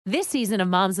This season of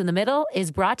Moms in the Middle is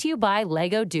brought to you by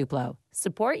Lego Duplo.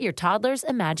 Support your toddler's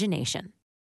imagination.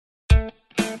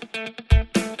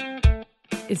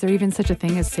 Is there even such a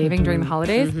thing as saving during the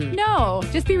holidays? No,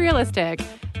 just be realistic.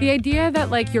 The idea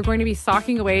that you're going to be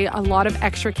socking away a lot of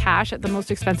extra cash at the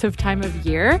most expensive time of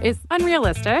year is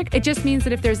unrealistic. It just means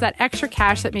that if there's that extra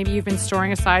cash that maybe you've been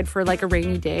storing aside for a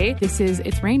rainy day,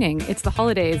 it's raining. It's the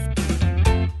holidays.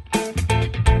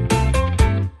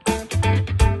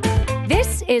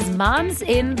 This is Moms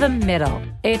in the Middle.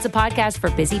 It's a podcast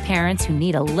for busy parents who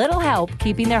need a little help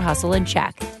keeping their hustle in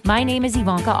check. My name is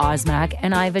Ivanka Osmak,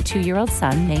 and I have a 2-year-old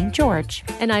son named George.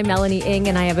 And I'm Melanie Ng,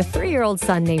 and I have a 3-year-old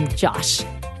son named Josh.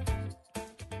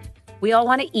 We all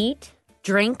want to eat,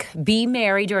 drink, be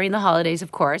merry during the holidays,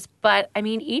 of course. But,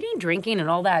 eating, drinking, and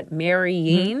all that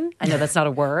merrying, I know that's not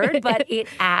a word, but it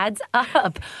adds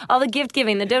up. All the gift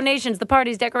giving, the donations, the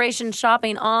parties, decorations,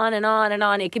 shopping, on and on and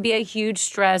on. It can be a huge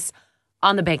stress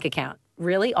on the bank account.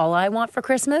 Really, all I want for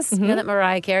Christmas, you know that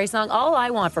Mariah Carey song? All I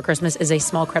want for Christmas is a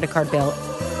small credit card bill. I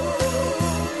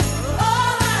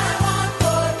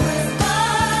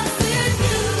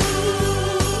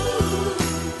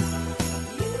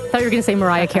thought you were going to say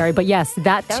Mariah Carey, but yes,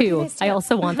 that too. I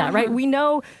also want that, right? We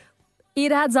know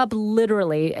it adds up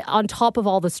literally on top of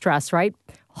all the stress, right?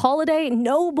 Holiday,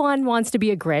 no one wants to be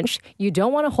a Grinch. You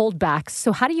don't want to hold back.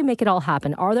 So how do you make it all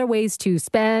happen? Are there ways to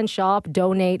spend, shop,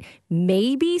 donate,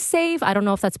 maybe save? I don't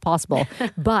know if that's possible,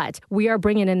 but we are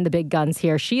bringing in the big guns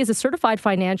here. She is a certified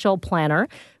financial planner,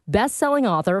 best-selling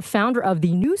author, founder of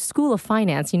the New School of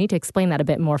Finance. You need to explain that a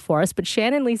bit more for us. But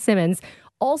Shannon Lee Simmons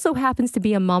also happens to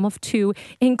be a mom of 2,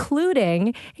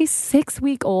 including a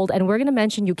 6-week-old. And we're going to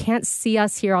mention, you can't see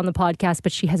us here on the podcast,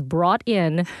 but she has brought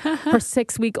in her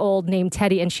 6-week-old named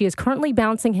Teddy, and she is currently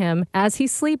bouncing him as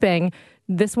he's sleeping.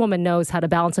 This woman knows how to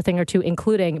balance a thing or two,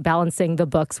 including balancing the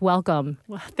books. Welcome.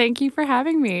 Well, thank you for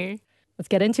having me. Let's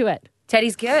get into it.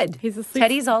 Teddy's good. He's asleep.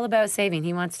 Teddy's all about saving.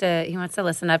 He wants to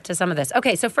listen up to some of this.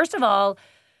 Okay, so first of all,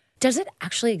 does it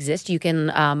actually exist? You can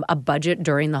a budget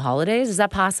during the holidays? Is that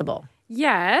possible?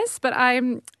 Yes, but I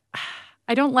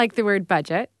don't like the word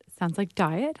budget. It sounds like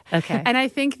diet. Okay. And I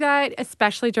think that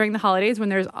especially during the holidays when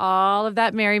there's all of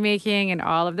that merrymaking and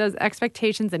all of those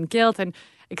expectations and guilt and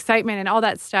excitement and all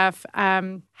that stuff,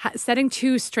 setting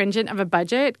too stringent of a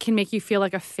budget can make you feel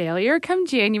like a failure come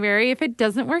January if it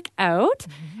doesn't work out.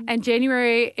 Mm-hmm. And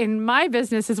January in my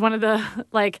business is one of the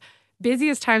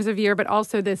busiest times of year, but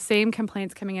also the same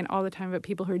complaints coming in all the time about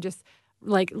people who are just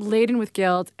laden with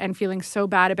guilt and feeling so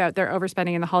bad about their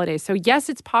overspending in the holidays. So yes,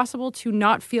 it's possible to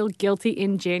not feel guilty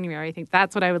in January. I think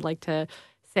that's what I would like to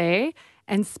say.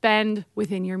 And spend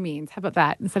within your means. How about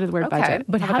that instead of the word budget?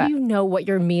 But how do you know what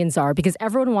your means are? Because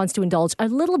everyone wants to indulge a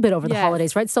little bit over the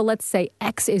holidays, right? So let's say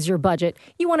X is your budget.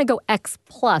 You want to go X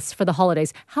plus for the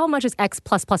holidays. How much is X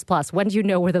plus plus plus? When do you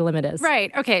know where the limit is?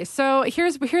 Right. Okay. So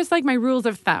here's my rules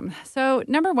of thumb. So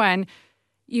number one,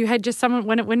 you had just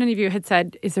when any of you had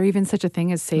said, is there even such a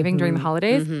thing as saving during the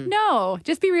holidays? No,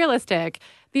 just be realistic.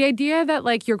 The idea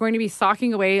that you're going to be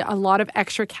socking away a lot of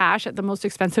extra cash at the most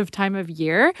expensive time of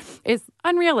year is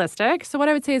unrealistic. So what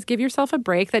I would say is give yourself a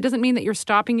break. That doesn't mean that you're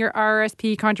stopping your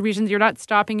RRSP contributions. You're not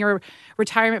stopping your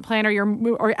retirement plan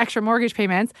or extra mortgage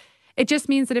payments. It just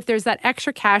means that if there's that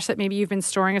extra cash that maybe you've been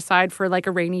storing aside for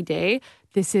a rainy day,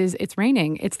 it's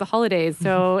raining. It's the holidays.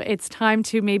 So it's time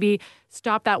to maybe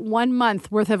stop that 1 month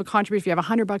worth of a contribution. If you have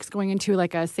 $100 going into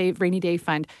a save rainy day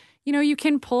fund, you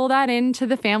can pull that into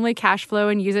the family cash flow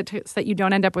and use it so that you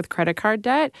don't end up with credit card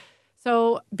debt.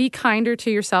 So be kinder to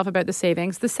yourself about the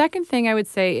savings. The second thing I would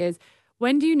say is,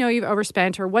 when do you know you've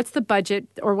overspent, or what's the budget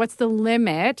or what's the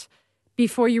limit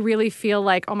before you really feel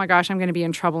like, oh my gosh, I'm going to be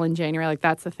in trouble in January?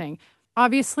 That's the thing.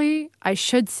 Obviously, I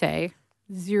should say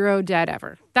 0 debt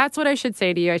ever. That's what I should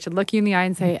say to you. I should look you in the eye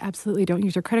and say, absolutely don't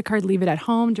use your credit card, leave it at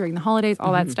home during the holidays,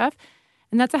 all that stuff.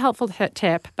 And that's a helpful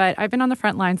tip, but I've been on the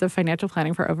front lines of financial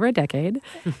planning for over a decade,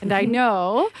 and I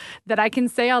know that I can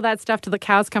say all that stuff till the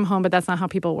cows come home, but that's not how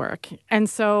people work. And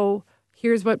so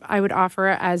here's what I would offer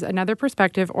as another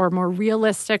perspective or more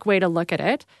realistic way to look at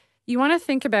it. You want to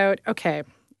think about, okay,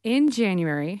 in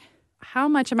January, how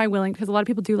much am I willing, because a lot of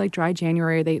people do dry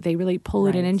January, they really pull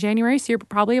it in January, so you're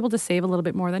probably able to save a little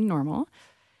bit more than normal.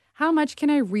 How much can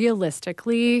I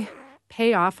realistically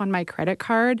pay off on my credit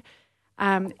card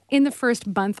in the first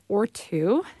month or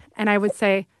two? And I would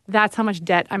say that's how much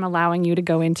debt I'm allowing you to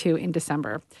go into in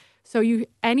December. So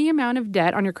any amount of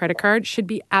debt on your credit card should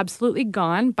be absolutely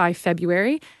gone by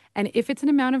February. And if it's an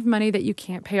amount of money that you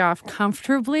can't pay off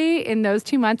comfortably in those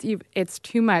 2 months, it's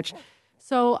too much.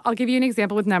 So I'll give you an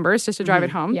example with numbers just to drive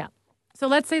it home. Yeah. So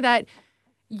let's say that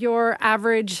your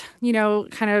average,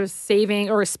 kind of saving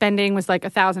or spending was like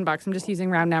 $1,000. I'm just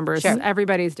using round numbers. Sure.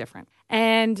 Everybody's different.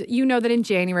 And you know that in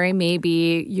January,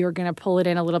 maybe you're going to pull it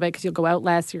in a little bit because you'll go out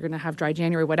less. You're going to have dry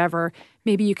January, whatever.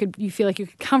 Maybe you feel like you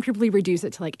could comfortably reduce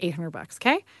it to like $800,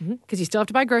 okay? Because you still have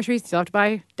to buy groceries, you still have to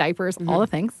buy diapers, all the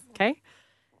things, okay?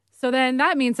 So then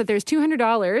that means that there's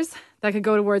 $200 that could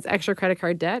go towards extra credit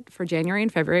card debt for January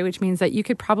and February, which means that you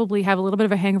could probably have a little bit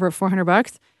of a hangover of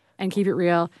 $400 and keep it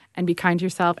real and be kind to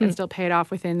yourself and still pay it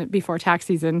off before tax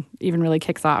season even really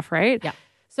kicks off, right? Yeah.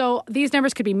 So these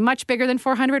numbers could be much bigger than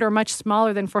 400 or much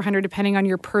smaller than 400 depending on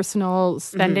your personal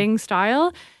spending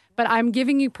style. But I'm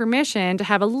giving you permission to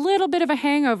have a little bit of a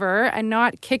hangover and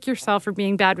not kick yourself for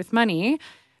being bad with money,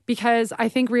 because I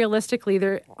think realistically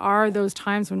there are those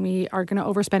times when we are going to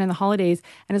overspend in the holidays.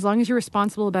 And as long as you're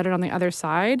responsible about it on the other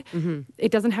side,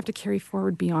 it doesn't have to carry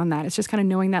forward beyond that. It's just kind of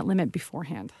knowing that limit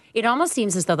beforehand. It almost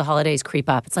seems as though the holidays creep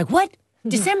up. It's like, what?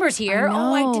 December's here.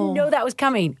 I didn't know that was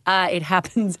coming. It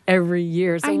happens every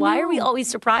year. So why are we always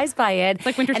surprised by it? It's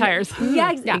like winter tires.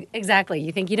 Yeah, exactly.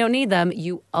 You think you don't need them.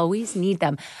 You always need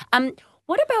them.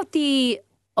 What about the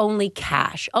only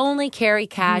carry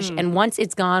cash, and once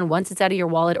it's gone, once it's out of your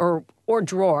wallet or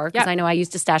drawer, because I know I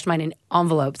used to stash mine in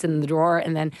envelopes in the drawer,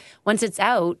 and then once it's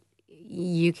out,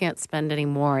 you can't spend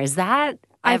anymore. Is that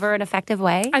ever an effective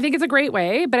way? I think it's a great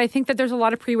way, but I think that there's a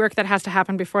lot of pre-work that has to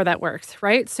happen before that works,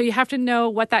 right? So you have to know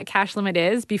what that cash limit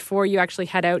is before you actually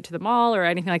head out to the mall or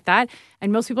anything like that.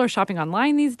 And most people are shopping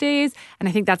online these days, and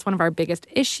I think that's one of our biggest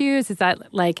issues is that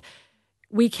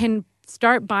we can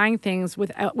start buying things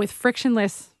with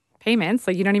frictionless payments.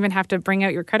 Like you don't even have to bring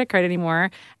out your credit card anymore.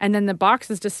 And then the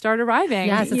boxes just start arriving.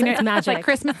 Yes, it's magic. It's like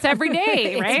Christmas every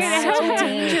day, right? It's so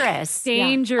dangerous.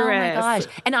 Dangerous. Oh my gosh.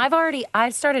 And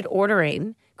I've started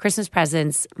ordering Christmas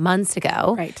presents months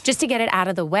ago just to get it out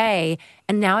of the way.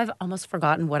 And now I've almost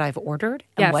forgotten what I've ordered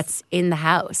and what's in the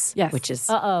house. Yes. Which is,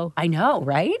 I know,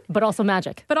 right? But also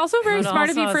magic. But also very smart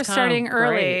of you for starting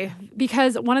early. great.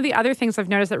 Because one of the other things I've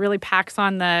noticed that really packs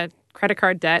on the credit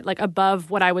card debt, like above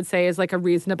what I would say is like a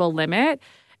reasonable limit,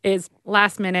 is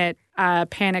last minute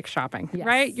panic shopping,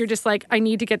 right? You're just like, I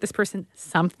need to get this person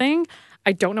something.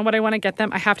 I don't know what I want to get them.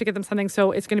 I have to get them something.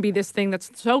 So it's going to be this thing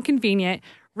that's so convenient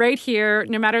right here,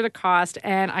 no matter the cost.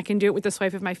 And I can do it with the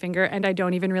swipe of my finger. And I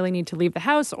don't even really need to leave the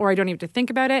house, or I don't even have to think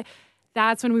about it.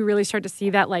 That's when we really start to see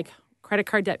that like credit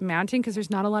card debt mounting, because there's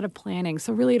not a lot of planning.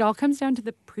 So really it all comes down to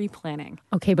the pre-planning.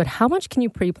 Okay, but how much can you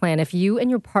pre-plan if you and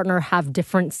your partner have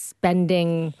different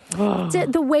spending,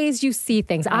 the ways you see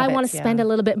things? I want to spend a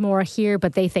little bit more here,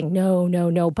 but they think,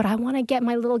 no, but I want to get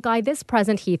my little guy this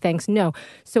present. He thinks no.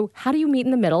 So how do you meet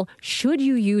in the middle? Should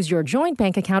you use your joint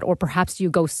bank account, or perhaps you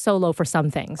go solo for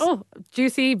some things? Oh,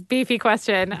 juicy, beefy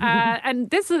question. And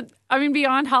this is,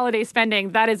 beyond holiday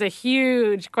spending, that is a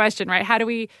huge question, right? How do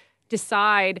we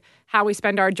decide how we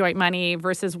spend our joint money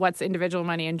versus what's individual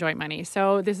money and joint money?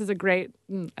 So this is a great,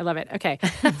 I love it. Okay.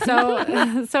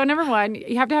 So number one,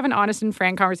 you have to have an honest and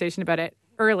frank conversation about it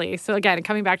early. So again,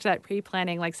 coming back to that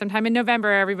pre-planning, like sometime in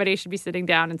November, everybody should be sitting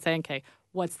down and saying, okay,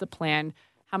 what's the plan?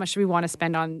 How much do we want to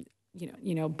spend on,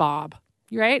 Bob,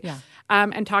 right? Yeah.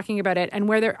 And talking about it. And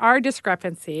where there are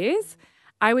discrepancies,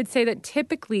 I would say that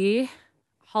typically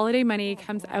holiday money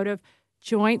comes out of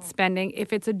joint spending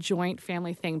if it's a joint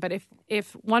family thing. But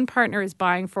if one partner is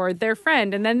buying for their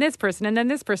friend and then this person and then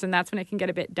this person, that's when it can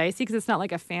get a bit dicey, because it's not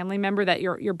like a family member that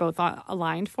you're both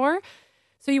aligned for.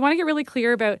 So you want to get really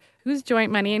clear about who's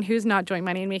joint money and who's not joint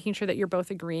money, and making sure that you're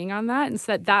both agreeing on that, and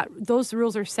so that those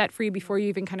rules are set for you before you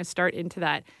even kind of start into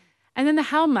that. And then the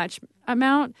how much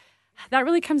amount, that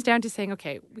really comes down to saying,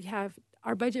 okay, we have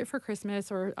our budget for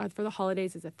Christmas or for the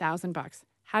holidays is $1,000.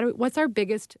 What's our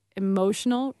biggest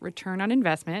emotional return on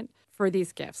investment for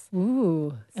these gifts?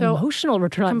 Ooh, so emotional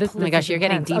return on this. Oh my gosh, you're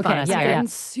getting deep on us here. Getting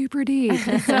super deep.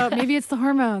 So maybe it's the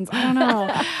hormones. I don't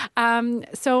know.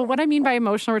 So what I mean by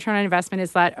emotional return on investment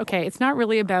is that, okay, it's not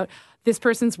really about this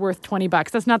person's worth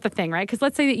 $20. That's not the thing, right? Because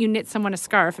let's say that you knit someone a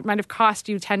scarf. It might have cost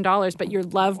you $10, but your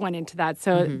love went into that.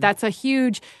 So that's a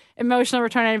huge emotional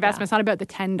return on investment. It's not about the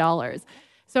 $10.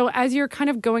 So as you're kind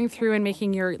of going through and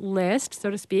making your list, so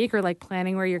to speak, or like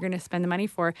planning where you're going to spend the money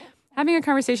for, having a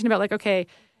conversation about like, okay,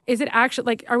 is it actually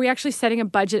like, are we actually setting a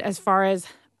budget as far as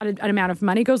an amount of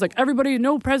money goes? Like everybody,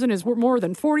 no present is more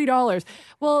than $40.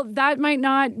 Well, that might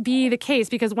not be the case,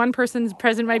 because one person's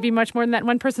present might be much more than that.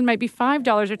 One person might be $5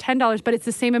 or $10, but it's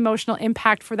the same emotional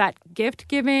impact for that gift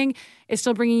giving. It's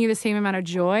still bringing you the same amount of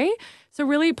joy. So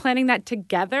really planning that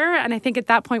together. And I think at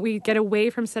that point we get away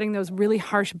from setting those really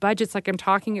harsh budgets like I'm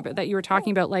talking about, that you were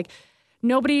talking about, like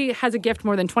nobody has a gift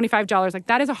more than $25. Like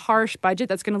that is a harsh budget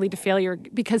that's going to lead to failure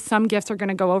because some gifts are going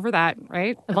to go over that,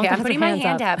 right? Okay, I'm putting my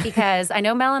hand up because I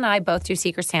know Mel and I both do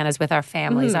Secret Santas with our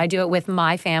families. I do it with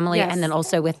my family and then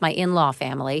also with my in-law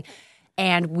family.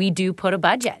 And we do put a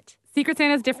budget. Secret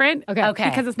Santa is different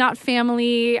because it's not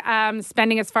family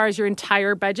spending as far as your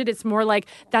entire budget. It's more like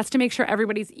that's to make sure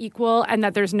everybody's equal and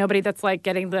that there's nobody that's like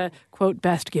getting the, quote,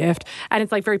 best gift. And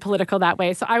it's like very political that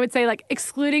way. So I would say like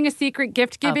excluding a secret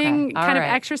gift giving kind of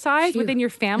exercise within your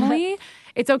family.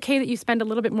 It's okay that you spend a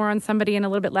little bit more on somebody and a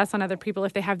little bit less on other people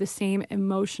if they have the same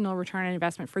emotional return on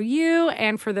investment for you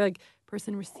and for the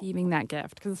person receiving that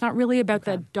gift. Because it's not really about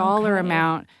the dollar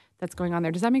amount that's going on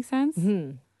there. Does that make sense?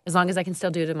 Mm-hmm. As long as I can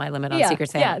still do to my limit on Secret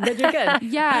Santa. Yeah, then you're good.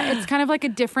 Yeah, it's kind of like a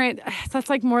different, that's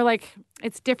like more like,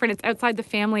 it's different. It's outside the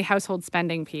family household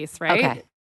spending piece, right?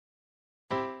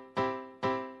 Okay.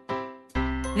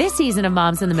 This season of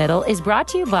Moms in the Middle is brought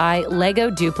to you by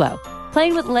Lego Duplo.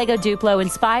 Playing with Lego Duplo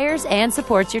inspires and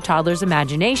supports your toddler's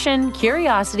imagination,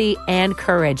 curiosity, and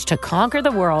courage to conquer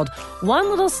the world one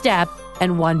little step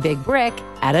and one big brick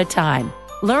at a time.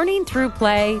 Learning through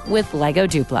play with Lego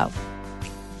Duplo.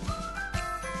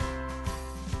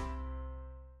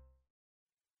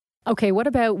 Okay, what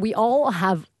about we all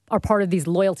are part of these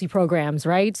loyalty programs,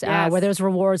 right? Yes. Where there's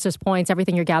rewards, there's points,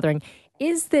 everything you're gathering.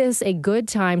 Is this a good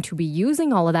time to be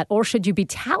using all of that, or should you be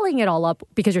tallying it all up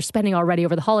because you're spending already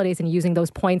over the holidays and using those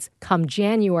points come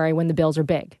January when the bills are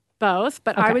big? Both,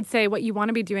 but I would say what you want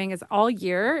to be doing is all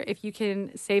year, if you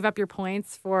can save up your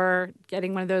points for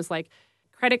getting one of those like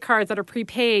credit cards that are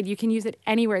prepaid, you can use it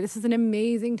anywhere. This is an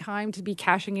amazing time to be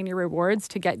cashing in your rewards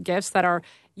to get gifts that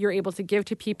you're able to give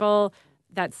to people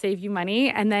that save you money.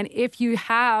 And then if you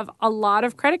have a lot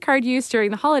of credit card use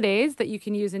during the holidays that you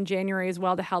can use in January as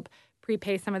well to help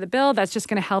prepay some of the bill, that's just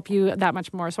going to help you that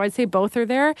much more. So I'd say both are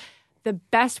there. The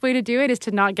best way to do it is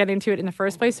to not get into it in the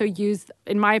first place. So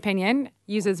in my opinion,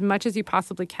 use as much as you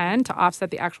possibly can to offset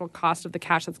the actual cost of the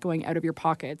cash that's going out of your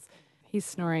pockets. He's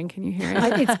snoring. Can you hear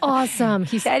it? It's awesome.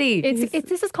 He's Teddy.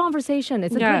 This is conversation.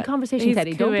 It's a good conversation,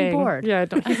 Teddy. Don't be bored. Yeah,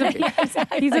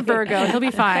 he's a Virgo. He'll be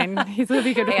fine. He'll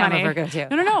be good with money. I'm a Virgo too.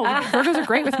 No. Virgos are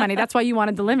great with money. That's why you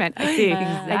wanted the limit. I see.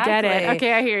 Exactly. I get it.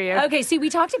 Okay, I hear you. Okay, see, we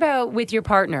talked about with your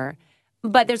partner,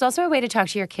 but there's also a way to talk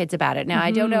to your kids about it. Now,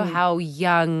 I don't know how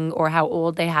young or how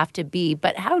old they have to be,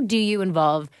 but how do you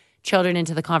involve children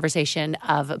into the conversation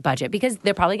of budget? Because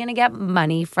they're probably going to get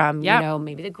money from,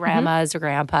 maybe the grandmas or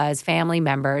grandpas, family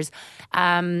members,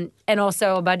 and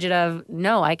also a budget of,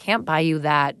 no, I can't buy you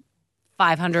that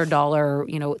 $500,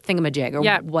 thingamajig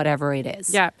or whatever it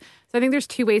is. Yeah. So I think there's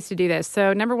two ways to do this.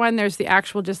 So number one, there's the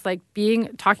actual just like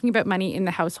talking about money in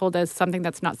the household as something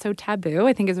that's not so taboo,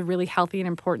 I think is a really healthy and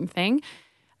important thing.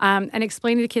 And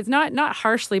explaining to kids, not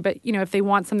harshly, but, if they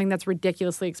want something that's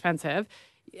ridiculously expensive,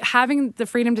 having the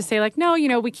freedom to say like, no,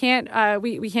 we can't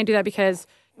do that because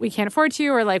we can't afford to,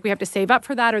 or like we have to save up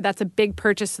for that, or that's a big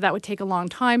purchase, so that would take a long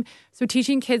time. So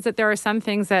teaching kids that there are some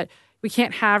things that we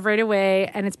can't have right away,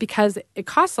 and it's because it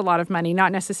costs a lot of money,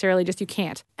 not necessarily just you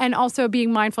can't. And also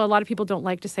being mindful, a lot of people don't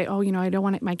like to say, oh, I don't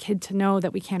want my kid to know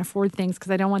that we can't afford things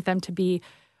because I don't want them to be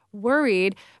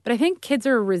worried. But I think kids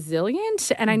are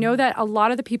resilient. And I know that a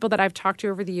lot of the people that I've talked to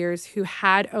over the years who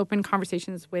had open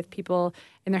conversations with people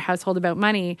in their household about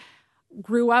money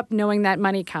grew up knowing that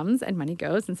money comes and money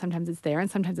goes, and sometimes it's there and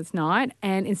sometimes it's not.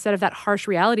 And instead of that harsh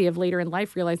reality of later in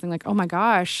life realizing like, oh my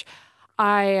gosh,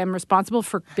 I am responsible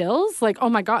for bills. Like, oh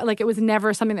my God, like it was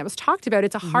never something that was talked about.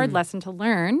 It's a hard lesson to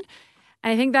learn.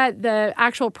 And I think that the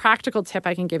actual practical tip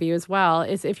I can give you as well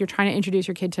is if you're trying to introduce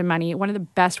your kid to money, one of the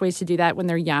best ways to do that when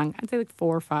they're young, I'd say like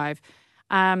 4 or 5,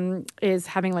 is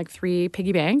having like 3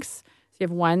 piggy banks. So you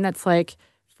have one that's like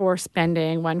for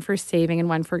spending, one for saving, and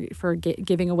one for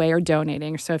giving away or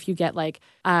donating. So if you get like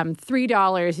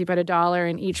 $3, you put $1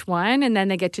 in each one, and then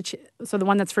they get to so the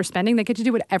one that's for spending, they get to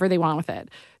do whatever they want with it.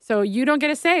 So you don't get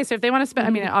a say. So if they want to spend,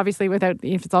 I mean, obviously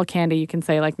if it's all candy, you can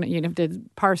say like you have to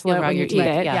parcel it when you eat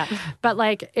it. Yeah. But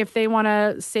like if they want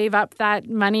to save up that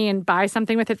money and buy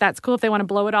something with it, that's cool. If they want to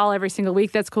blow it all every single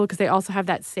week, that's cool because they also have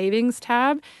that savings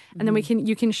tab. And then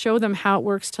you can show them how it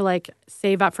works to like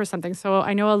save up for something. So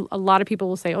I know a lot of people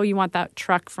will say, oh, you want that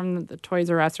truck from the Toys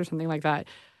R Us or something like that.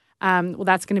 Well,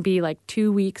 that's going to be like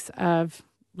 2 weeks of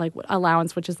like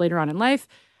allowance, which is later on in life.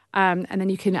 And then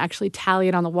you can actually tally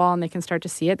it on the wall and they can start to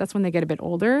see it. That's when they get a bit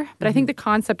older. But I think the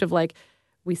concept of like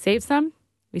we save some,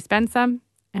 we spend some,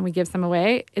 and we give some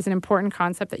away is an important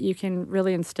concept that you can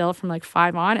really instill from like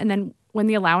 5 on. And then when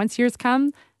the allowance years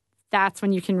come, that's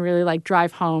when you can really like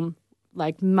drive home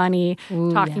like money,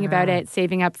 talking about it,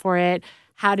 saving up for it,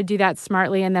 how to do that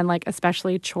smartly, and then like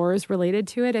especially chores related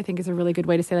to it, I think is a really good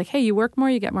way to say like, hey, you work more,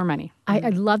 you get more money. I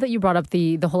love that you brought up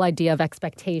the whole idea of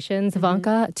expectations,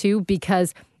 Ivanka, too,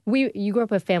 because you grew up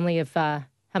with a family of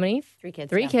how many? 3 kids.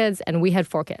 Three kids, and we had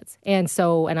 4 kids. And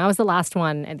I was the last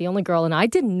one and the only girl. And I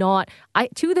did not,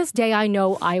 to this day, I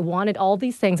know I wanted all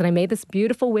these things. And I made this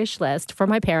beautiful wish list for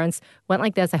my parents. Went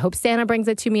like this. I hope Santa brings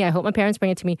it to me. I hope my parents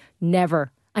bring it to me.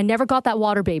 Never. I never got that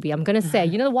water baby. I'm going to say,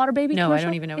 you know the water baby No, commercial? I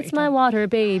don't even know what It's you're my water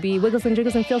baby. Wiggles and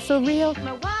jiggles and feels so real.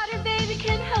 My water baby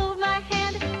can hold my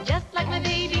hand just like my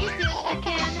baby sister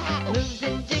can. Moves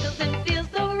and jiggles and feels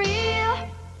so real.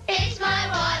 It's my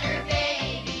water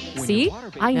baby. See?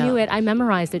 I knew it. I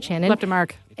memorized it, Shannon. Left a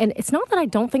mark. And it's not that I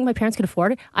don't think my parents could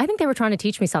afford it. I think they were trying to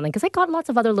teach me something because I got lots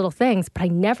of other little things, but I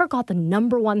never got the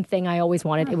number one thing I always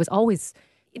wanted. It was always,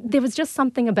 there was just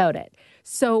something about it.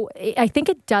 So I think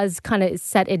it does kind of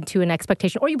set into an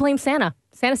expectation. Or you blame Santa.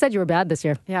 Santa said you were bad this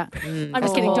year. Yeah. I'm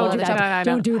just kidding. Don't do that.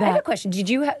 No. Don't do I have a that. question. Did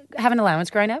you have an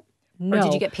allowance growing up? No. Or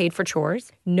did you get paid for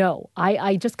chores? No.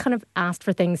 I just kind of asked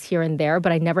for things here and there,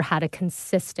 but I never had a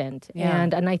consistent. Yeah.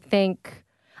 And I think,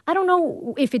 I don't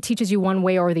know if it teaches you one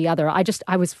way or the other.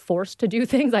 I was forced to do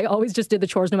things. I always just did the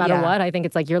chores no matter Yeah. what. I think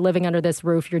it's like you're living under this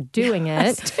roof, you're doing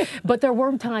it. But there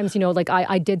were times, like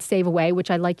I did save away,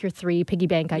 which I like your 3 piggy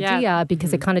bank idea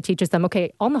because it kind of teaches them,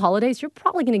 okay, on the holidays, you're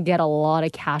probably going to get a lot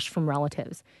of cash from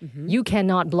relatives. You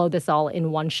cannot blow this all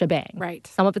in one shebang. Right.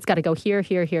 Some of it's got to go here,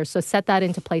 here, here. So set that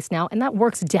into place now. And that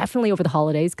works definitely over the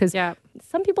holidays because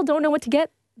some people don't know what to get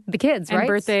the kids, And right?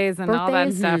 birthdays and all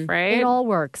that stuff, right? It all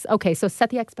works. Okay, so set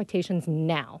the expectations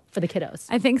now for the kiddos.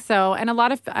 I think so. And a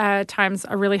lot of times,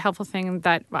 a really helpful thing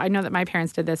that I know that my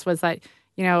parents did this was that,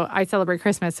 I celebrate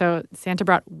Christmas. So Santa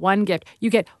brought one gift. You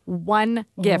get one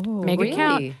gift. Make it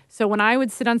count. really? So when I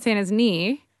would sit on Santa's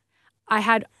knee, I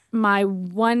had my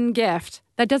one gift.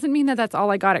 That doesn't mean that that's all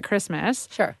I got at Christmas.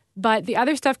 Sure. But the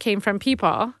other stuff came from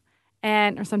people.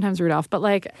 Or sometimes Rudolph, but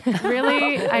like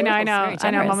really, I know.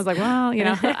 Mom was like,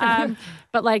 well,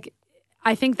 but like,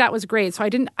 I think that was great. So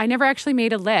I never actually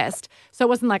made a list. So it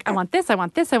wasn't like, I want this, I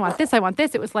want this, I want this, I want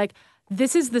this. It was like,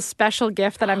 this is the special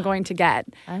gift that I'm going to get.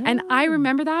 And I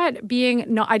remember that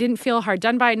being, I didn't feel hard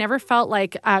done by. I never felt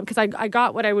like, because I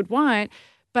got what I would want,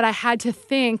 but I had to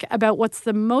think about what's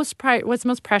most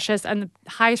precious and the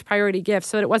highest priority gift.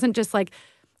 So that it wasn't just like,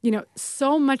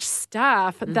 so much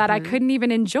stuff that I couldn't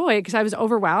even enjoy because I was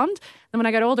overwhelmed. Then when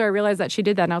I got older, I realized that she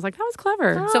did that, and I was like, that was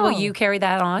clever. So will you carry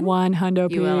that on?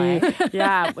 100%. You will, eh?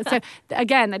 Yeah. So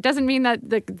again, that doesn't mean that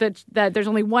that there's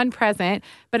only one present,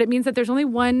 but it means that there's only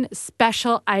one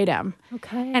special item.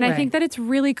 Okay. And I think that it's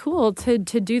really cool to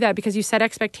do that because you set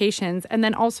expectations. And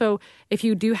then also, if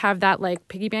you do have that like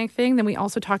piggy bank thing, then we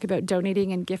also talk about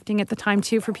donating and gifting at the time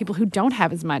too for people who don't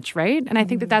have as much, right? And I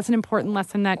think that that's an important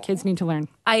lesson that kids need to learn.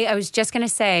 I was just going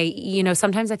to say,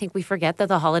 sometimes I think we forget that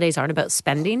the holidays aren't about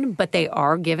spending, but they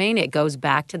are giving. It goes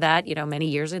back to that, many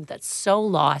years ago. That's so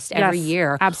lost every Yes,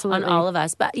 year absolutely. on all of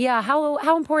us. But yeah,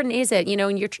 how important is it?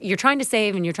 And you're trying to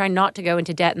save and you're trying not to go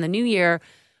into debt in the new year,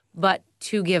 but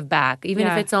to give back, even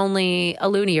if it's only a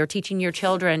loonie or teaching your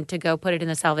children to go put it in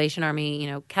the Salvation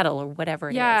Army, kettle or whatever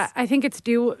it is. Yeah, I think it's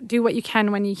do what you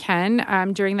can when you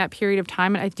can during that period of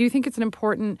time. And I do think it's an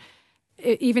important,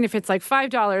 even if it's like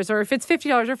 $5 or if it's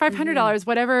 $50 or $500,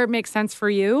 whatever makes sense for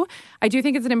you. I do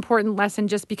think it's an important lesson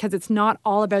just because it's not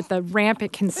all about the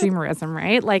rampant consumerism,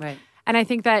 right? Right. And I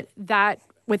think that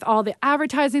with all the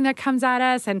advertising that comes at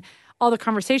us and all the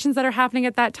conversations that are happening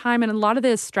at that time and a lot of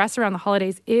the stress around the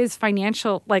holidays is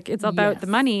financial, like it's about the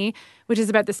money, which is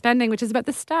about the spending, which is about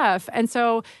the stuff. And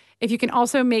so if you can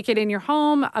also make it in your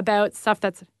home about stuff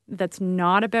that's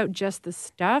not about just the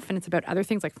stuff and it's about other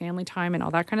things like family time and all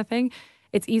that kind of thing,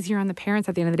 it's easier on the parents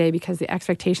at the end of the day because the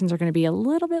expectations are going to be a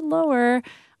little bit lower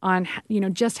on,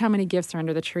 just how many gifts are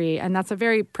under the tree. And that's a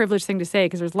very privileged thing to say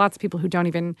because there's lots of people who don't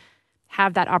even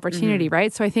have that opportunity,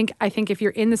 right? So I think if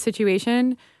you're in the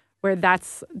situation where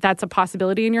that's a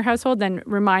possibility in your household, then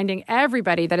reminding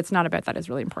everybody that it's not about that is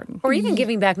really important. Or even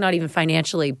giving back, not even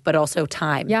financially, but also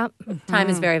time. Yeah. Time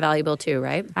is very valuable too,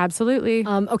 right? Absolutely.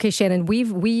 Okay, Shannon,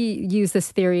 we use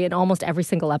this theory in almost every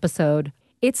single episode.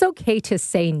 It's okay to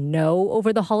say no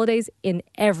over the holidays in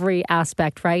every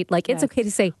aspect, right? Like it's okay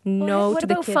to say no What to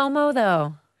the about kids. FOMO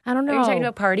though? I don't know. Are you talking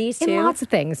about parties too? In lots of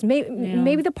things.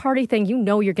 Maybe the party thing,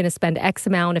 you're going to spend X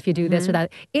amount if you do this or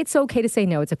that. It's okay to say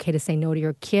no. It's okay to say no to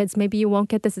your kids. Maybe you won't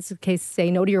get this. It's okay to say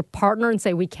no to your partner and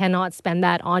say, we cannot spend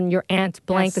that on your aunt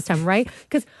blank this time, right?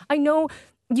 Because I know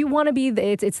you want to be,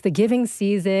 it's the giving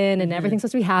season and everything's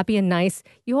supposed to be happy and nice.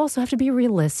 You also have to be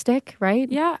realistic,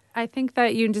 right? Yeah, I think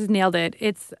that you just nailed it.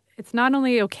 It's not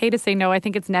only okay to say no, I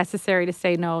think it's necessary to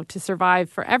say no to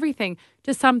survive for everything,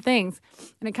 to some things.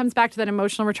 And it comes back to that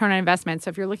emotional return on investment. So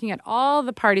if you're looking at all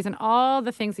the parties and all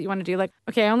the things that you want to do, like,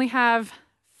 okay, I only have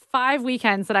 5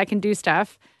 weekends that I can do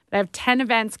stuff. I have 10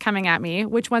 events coming at me.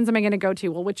 Which ones am I going to go to?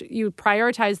 Well, which you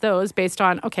prioritize those based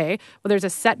on, okay, well, there's a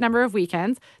set number of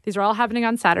weekends. These are all happening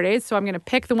on Saturdays. So I'm going to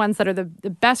pick the ones that are the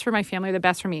best for my family, the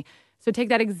best for me. So take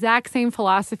that exact same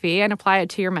philosophy and apply it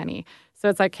to your money. So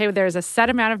it's like, okay, there's a set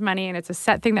amount of money and it's a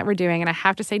set thing that we're doing. And I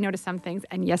have to say no to some things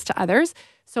and yes to others.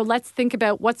 So let's think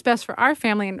about what's best for our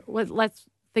family and let's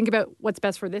think about what's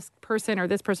best for this person or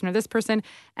this person or this person.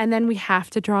 And then we have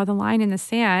to draw the line in the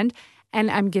sand. And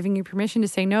I'm giving you permission to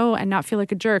say no and not feel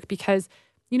like a jerk, because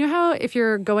you know how if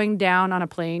you're going down on a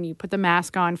plane, you put the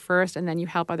mask on first and then you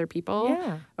help other people?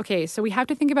 Yeah. Okay, so we have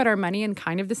to think about our money in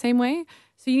kind of the same way.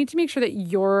 So you need to make sure that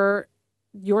your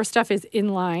stuff is in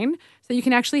line so you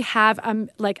can actually have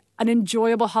like an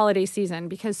enjoyable holiday season,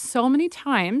 because so many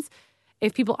times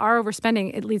if people are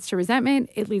overspending, it leads to resentment,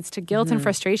 it leads to guilt and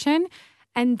frustration.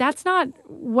 And that's not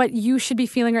what you should be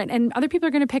feeling right. And other people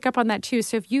are going to pick up on that too.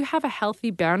 So if you have a healthy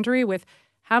boundary with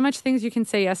how much things you can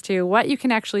say yes to, what you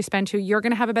can actually spend to, you're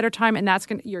going to have a better time. And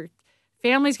your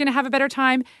family's going to have a better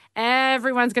time.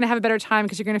 Everyone's going to have a better time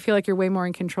because you're going to feel like you're way more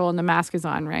in control and the mask is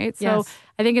on, right? So Yes.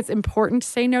 I think it's important to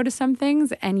say no to some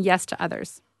things and yes to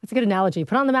others. That's a good analogy.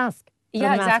 Put on the mask. Put on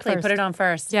Yeah, the mask exactly. first. Put it on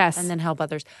first. Yes. And then help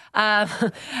others.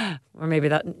 Or maybe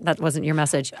that wasn't your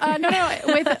message.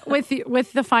 No.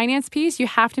 With the finance piece, you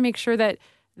have to make sure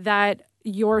that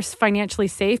you're financially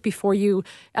safe before you.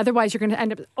 Otherwise, you're going to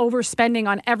end up overspending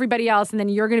on everybody else, and then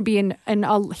you're going to be in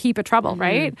a heap of trouble,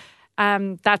 right?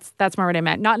 That's more what I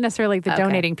meant. Not necessarily the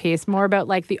donating piece, more about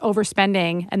like the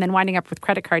overspending and then winding up with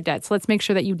credit card debt. So let's make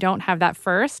sure that you don't have that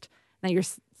first, and that you're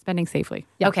spending safely.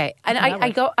 Okay. And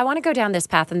I want to go down this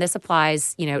path, and this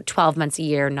applies, 12 months a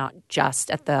year, not just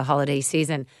at the holiday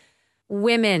season.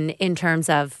 Women in terms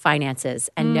of finances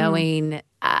and knowing,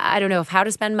 I don't know, how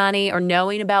to spend money or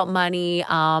knowing about money.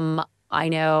 I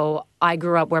know I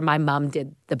grew up where my mom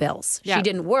did the bills. Yeah. She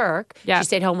didn't work. Yeah. She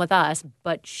stayed home with us,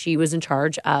 but she was in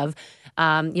charge of,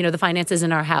 the finances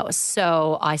in our house.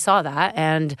 So I saw that,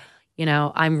 and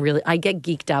I get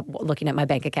geeked up looking at my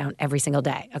bank account every single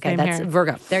day. Okay, Same that's here.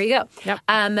 Virgo. There you go. Yep.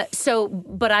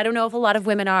 But I don't know if a lot of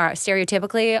women are.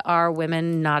 Stereotypically, are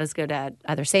women not as good at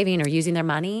either saving or using their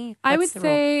money? I What's would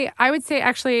the rule? say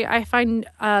actually I find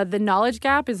the knowledge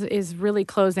gap is really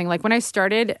closing. Like when I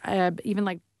started, even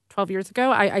like 12 years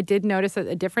ago, I did notice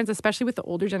a difference, especially with the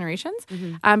older generations.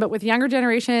 But with younger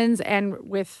generations and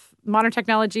with modern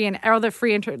technology and all the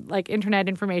free internet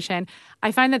information,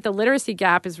 I find that the literacy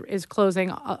gap is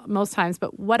closing most times.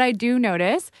 But what I do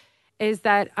notice is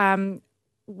that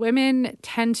women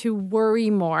tend to worry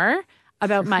more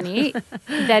about money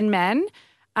than men.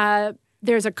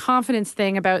 There's a confidence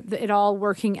thing about it all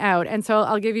working out. And so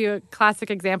I'll give you a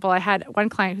classic example. I had one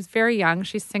client who's very young.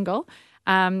 She's single.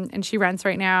 And she rents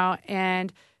right now,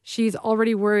 and she's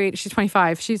already worried. She's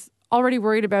 25. She's already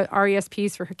worried about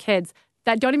RESPs for her kids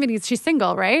that don't even need, she's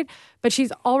single, right? But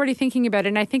she's already thinking about it.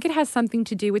 And I think it has something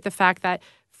to do with the fact that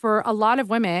for a lot of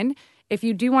women, if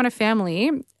you do want a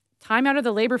family, time out of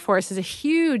the labor force is a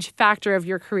huge factor of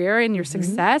your career and your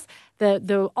success.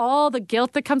 All the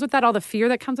guilt that comes with that, all the fear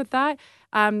that comes with that.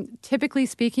 Typically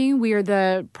speaking, we are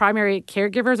the primary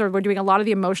caregivers, or we're doing a lot of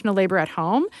the emotional labor at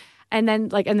home. And then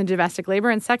and the domestic labor.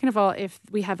 And second of all, if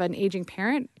we have an aging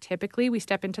parent, typically we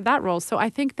step into that role. So I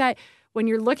think that when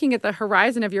you're looking at the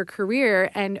horizon of your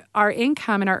career, and our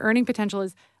income and our earning potential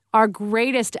is our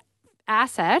greatest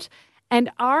asset,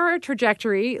 and our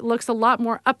trajectory looks a lot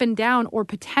more up and down, or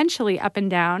potentially up and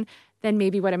down, than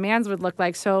maybe what a man's would look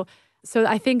like. So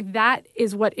I think that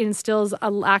is what instills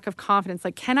a lack of confidence.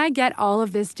 Like, can I get all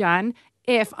of this done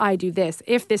if I do this,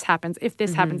 if this happens, if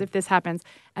this happens, if this happens?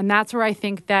 And that's where I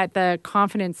think that the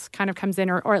confidence kind of comes in,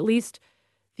 or at least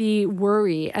the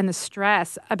worry and the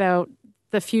stress about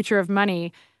the future of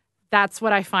money. That's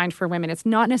what I find for women. It's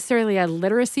not necessarily a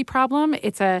literacy problem.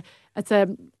 It's a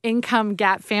income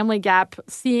gap, family gap,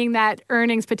 seeing that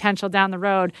earnings potential down the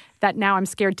road that now I'm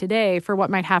scared today for what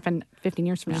might happen 15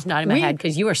 years from now. Just not in my head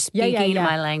because you are speaking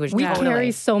my language. We totally.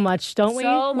 carry so much, don't we?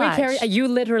 So much. We carry. You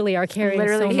literally are carrying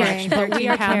Literally so carrying much, but we 13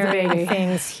 are pounds, carrying baby.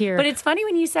 things here. But it's funny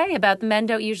when you say about the men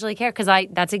don't usually care, because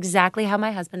that's exactly how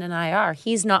my husband and I are.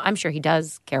 He's not. I'm sure he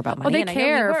does care about money. they and I know he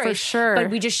care, for worries, sure. But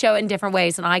we just show it in different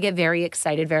ways, and I get very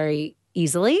excited very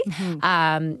easily.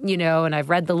 And I've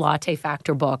read the Latte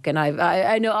Factor book, and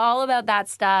I know all about that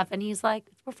stuff. And he's like,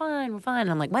 we're fine.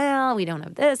 And I'm like, well, we don't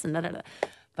have this and da da da.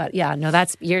 But yeah, no,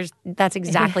 that's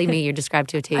exactly me. You're described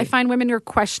to a T. I find women are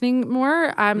questioning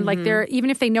more. Like they're, even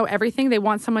if they know everything, they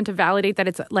want someone to validate that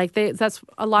it's like that's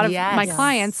a lot of my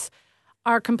clients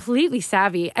are completely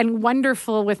savvy and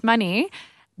wonderful with money,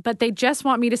 but they just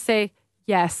want me to say,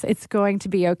 yes, it's going to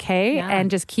be okay, and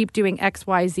just keep doing X,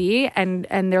 Y, Z. And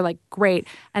they're like, great.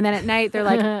 And then at night, they're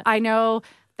like, I know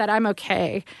that I'm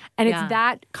okay. And it's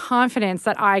that confidence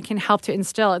that I can help to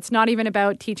instill. It's not even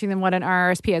about teaching them what an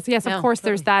RRSP is. Yes, of course,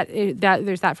 there's that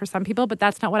for some people, but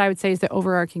that's not what I would say is the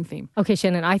overarching theme. Okay,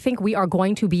 Shannon, I think we are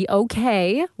going to be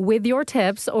okay with your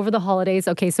tips over the holidays.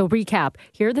 Okay, so recap.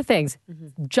 Here are the things.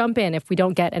 Jump in if we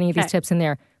don't get any of these tips in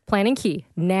there. Planning key.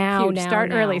 Now.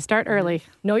 Start early.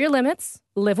 Know your limits.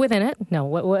 Live within it. No,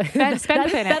 what? Spend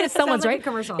within it. That is someone's, like right? a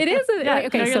commercial. It is.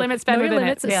 Okay, know your limits, spend know your within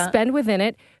limits, it. spend within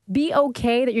it. Be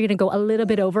okay that you're going to go a little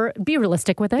bit over. Be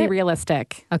realistic with it. Be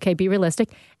realistic. Okay, be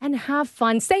realistic. And have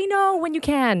fun. Say no when you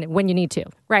can, when you need to.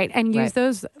 Right. And use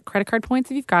those credit card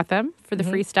points if you've got them for the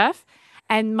free stuff.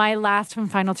 And my last and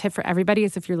final tip for everybody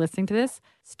is if you're listening to this,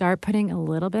 start putting a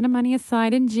little bit of money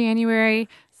aside in January,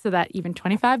 so that even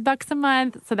 $25 a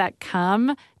month, so that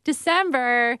come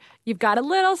December, you've got a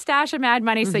little stash of mad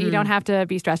money so you don't have to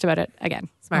be stressed about it again.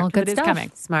 Smart. All good It is stuff.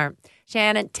 coming. Smart.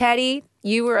 Shannon, Teddy,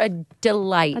 you were a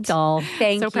delight. A doll.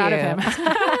 Thank you. So proud of him.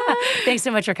 Thanks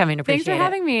so much for coming. Appreciate Thanks for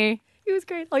having me. He was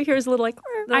great. All you hear is a little like,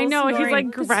 I know, he's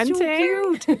like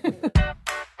grunting.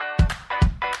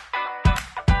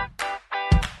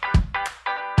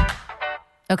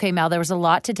 Okay, Mel, there was a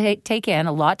lot to take in,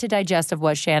 a lot to digest of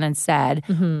what Shannon said.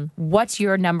 What's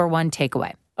your number one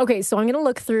takeaway? Okay, so I'm going to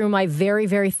look through my very,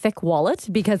 very thick wallet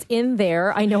because in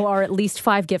there I know are at least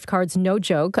 5 gift cards, no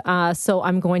joke. So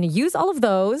I'm going to use all of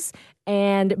those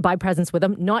and buy presents with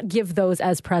them, not give those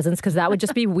as presents because that would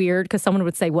just be weird because someone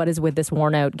would say, what is with this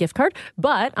worn out gift card?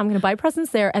 But I'm going to buy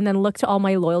presents there and then look to all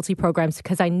my loyalty programs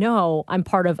because I know I'm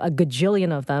part of a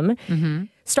gajillion of them.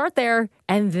 Start there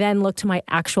and then look to my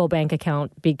actual bank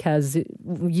account because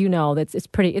you know that it's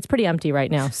pretty empty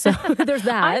right now. So there's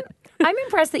that. I'm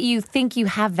impressed that you think you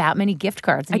have that many gift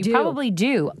cards. And I you do. Probably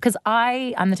do. Because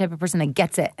I'm the type of person that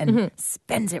gets it and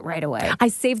spends it right away. I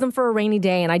save them for a rainy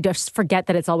day and I just forget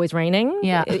that it's always raining.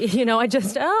 Yeah. You know,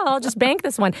 I'll just bank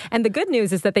this one. And the good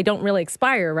news is that they don't really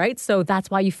expire, right? So that's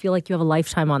why you feel like you have a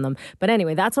lifetime on them. But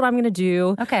anyway, that's what I'm going to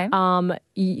do. Okay.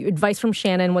 Advice from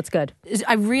Shannon, what's good?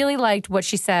 I really liked what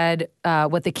she said,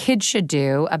 what the kids should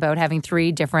do about having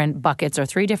 3 different buckets or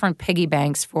 3 different piggy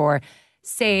banks for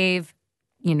save,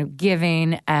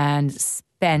 giving and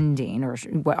spending or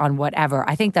on whatever.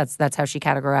 I think that's how she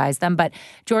categorized them. But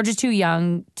George is too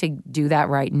young to do that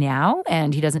right now,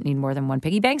 and he doesn't need more than 1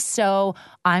 piggy bank. So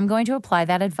I'm going to apply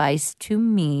that advice to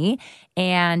me,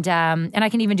 and I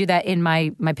can even do that in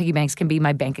my piggy banks can be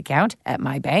my bank account at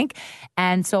my bank,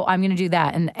 and so I'm going to do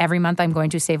that. And every month I'm going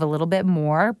to save a little bit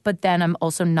more, but then I'm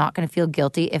also not going to feel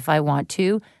guilty if I want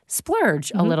to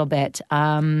splurge a little bit.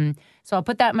 So I'll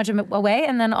put that much away,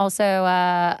 and then also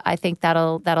I think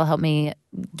that'll help me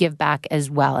give back as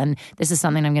well. And this is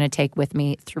something I'm going to take with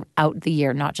me throughout the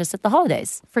year, not just at the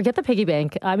holidays. Forget the piggy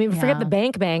bank. I mean, forget the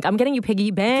bank. I'm getting you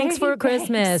piggy banks for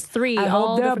Christmas. 3,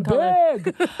 all different colors.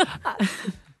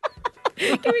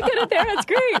 Can we get it there? That's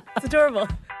great. It's adorable.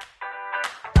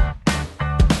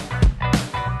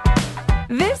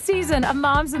 This season of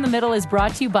Moms in the Middle is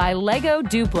brought to you by Lego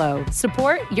Duplo.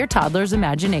 Support your toddler's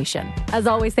imagination. As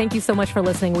always, thank you so much for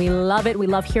listening. We love it. We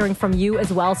love hearing from you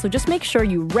as well. So just make sure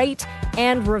you rate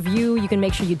and review. You can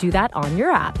make sure you do that on your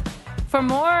app. For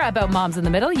more about Moms in the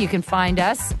Middle, you can find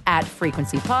us at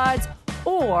Frequency Pods,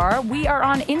 or we are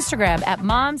on Instagram at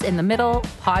Moms in the Middle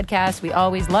Podcast. We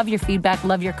always love your feedback,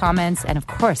 love your comments, and of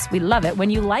course, we love it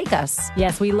when you like us.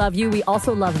 Yes, we love you. We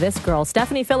also love this girl,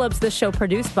 Stephanie Phillips. This show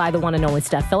produced by the one and only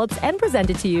Steph Phillips and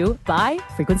presented to you by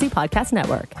Frequency Podcast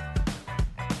Network.